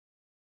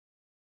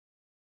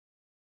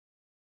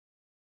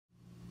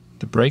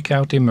The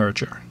Breakout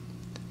Emerger,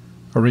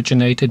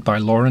 originated by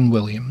Loren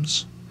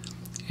Williams,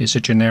 is a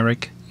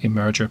generic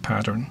emerger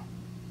pattern.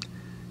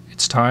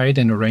 It's tied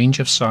in a range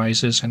of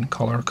sizes and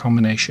color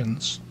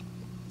combinations.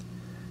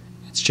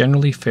 It's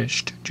generally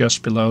fished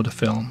just below the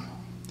film.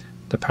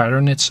 The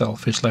pattern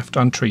itself is left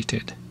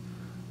untreated,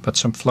 but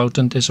some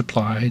floatant is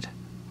applied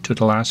to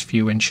the last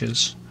few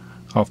inches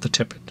of the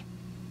tippet.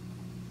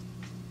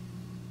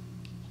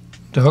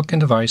 The hook and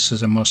device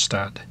is a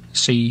Mustad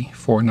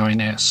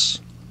C49S.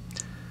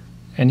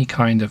 Any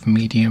kind of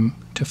medium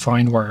to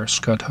fine wire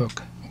scud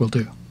hook will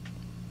do.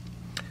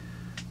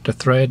 The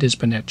thread is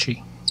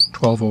Benecchi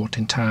 12/0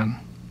 in tan,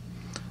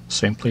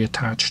 simply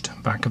attached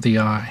back of the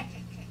eye.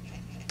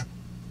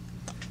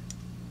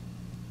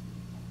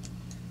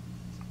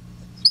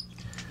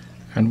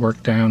 And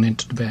work down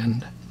into the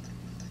bend.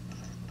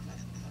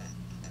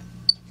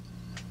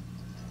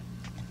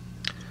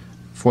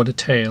 For the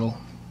tail,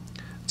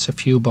 it's a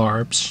few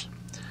barbs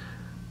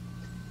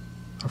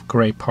of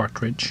grey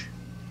partridge.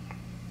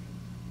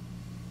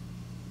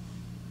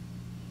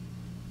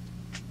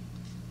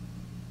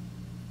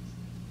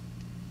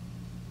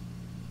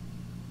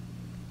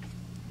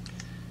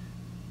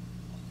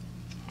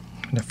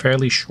 And a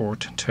fairly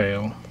short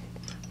tail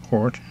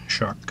or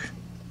shuck.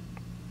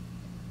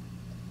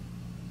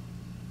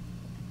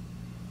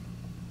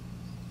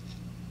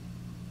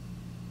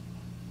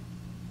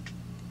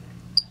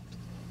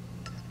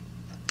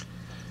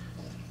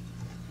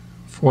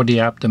 For the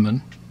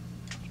abdomen,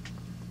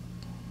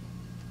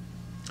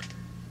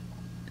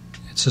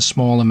 it's a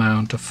small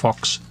amount of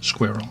fox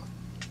squirrel,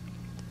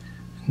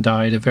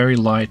 dyed a very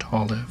light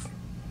olive.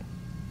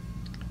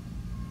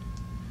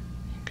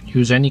 You can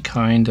use any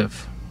kind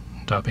of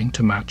dubbing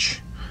to match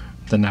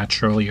the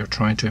natural you're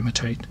trying to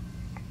imitate.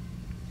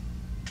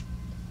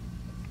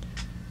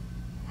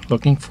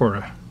 Looking for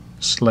a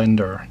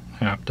slender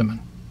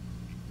abdomen.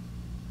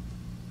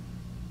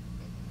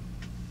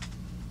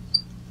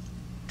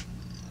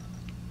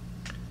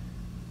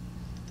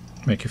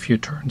 Make a few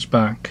turns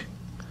back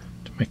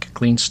to make a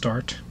clean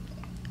start.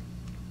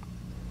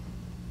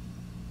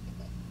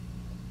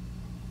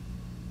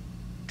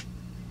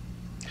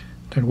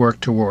 Then work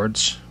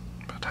towards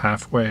about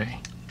halfway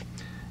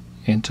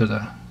into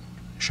the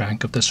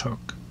shank of this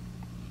hook.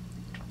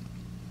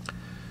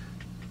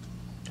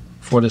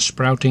 For the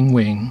sprouting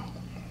wing,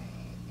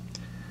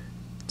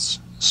 it's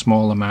a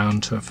small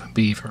amount of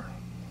beaver.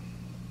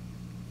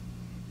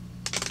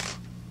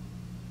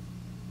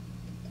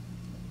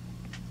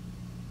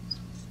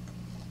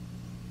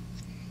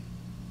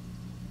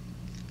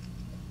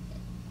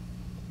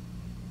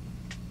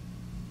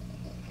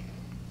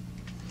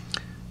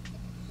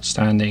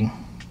 Standing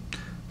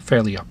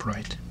fairly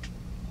upright.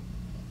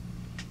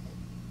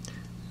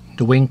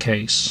 The wing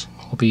case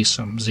will be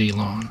some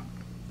Z-lon,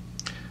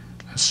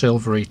 a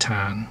silvery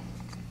tan.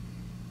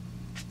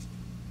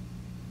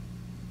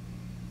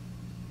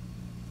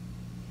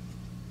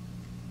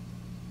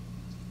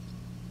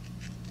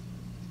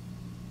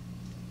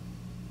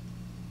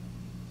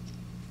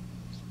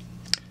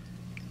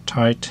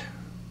 Tight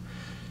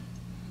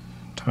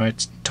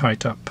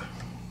up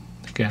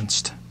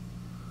against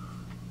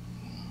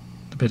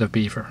the bit of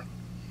beaver.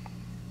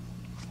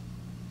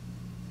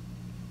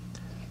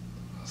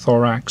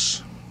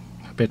 Thorax,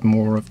 a bit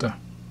more of the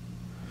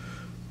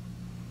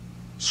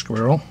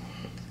squirrel.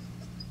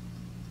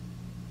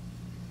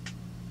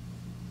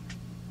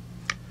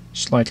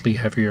 Slightly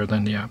heavier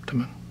than the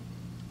abdomen.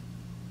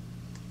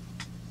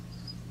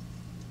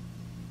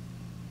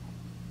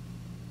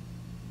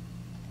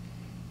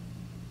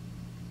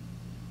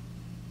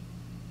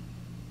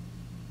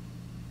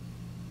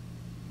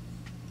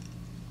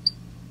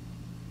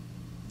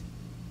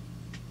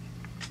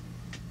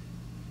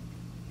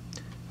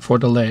 For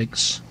the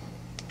legs,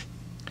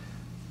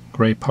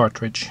 grey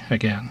partridge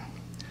again.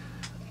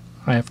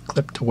 I have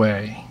clipped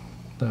away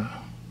the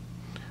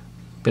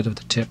bit of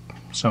the tip,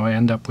 so I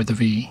end up with a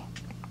V.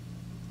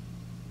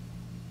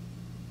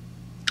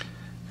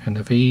 And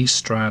the V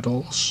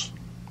straddles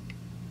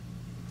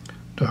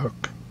the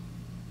hook.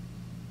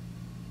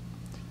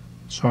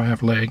 So I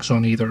have legs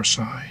on either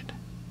side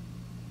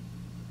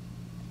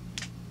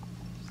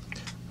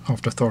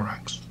of the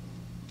thorax.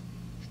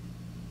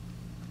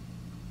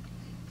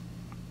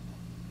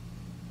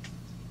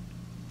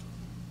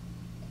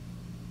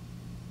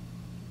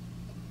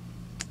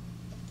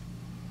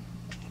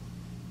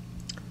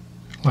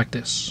 Like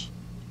this.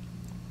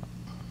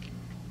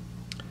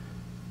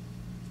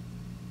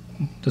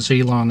 The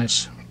Z-lon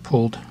is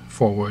pulled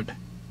forward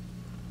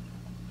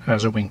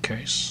as a wing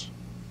case.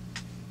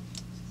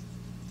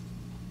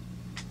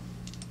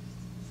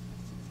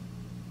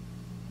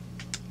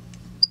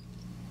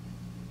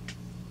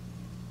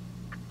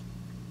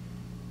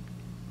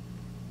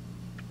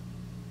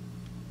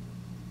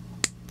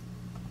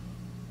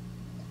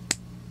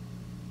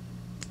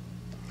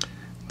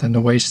 Then the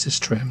waist is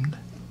trimmed,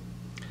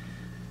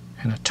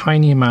 and a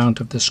tiny amount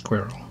of the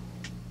squirrel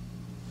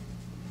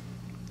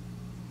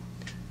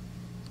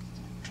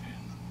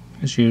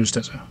is used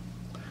as a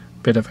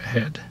bit of a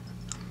head,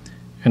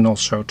 and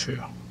also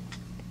to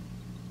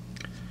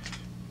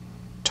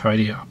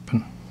tidy up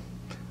and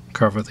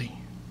cover the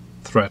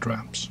thread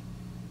wraps.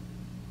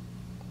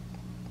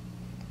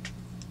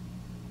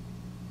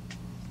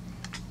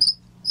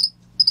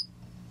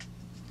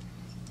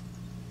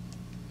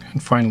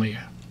 And finally,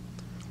 a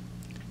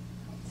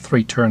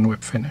 3-turn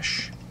whip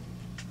finish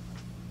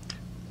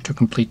to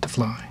complete the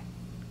fly.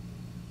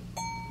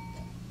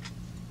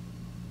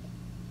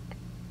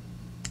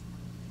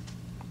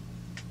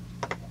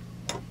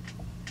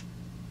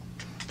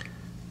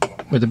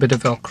 With a bit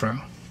of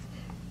Velcro,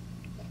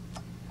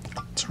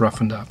 it's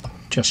roughened up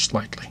just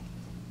slightly.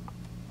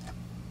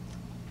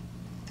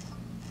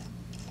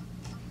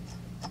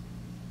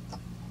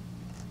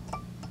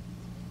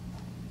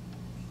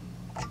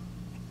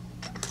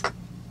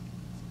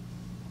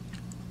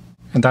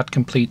 And that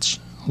completes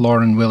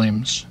Loren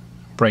Williams'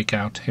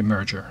 Breakout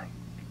Emerger.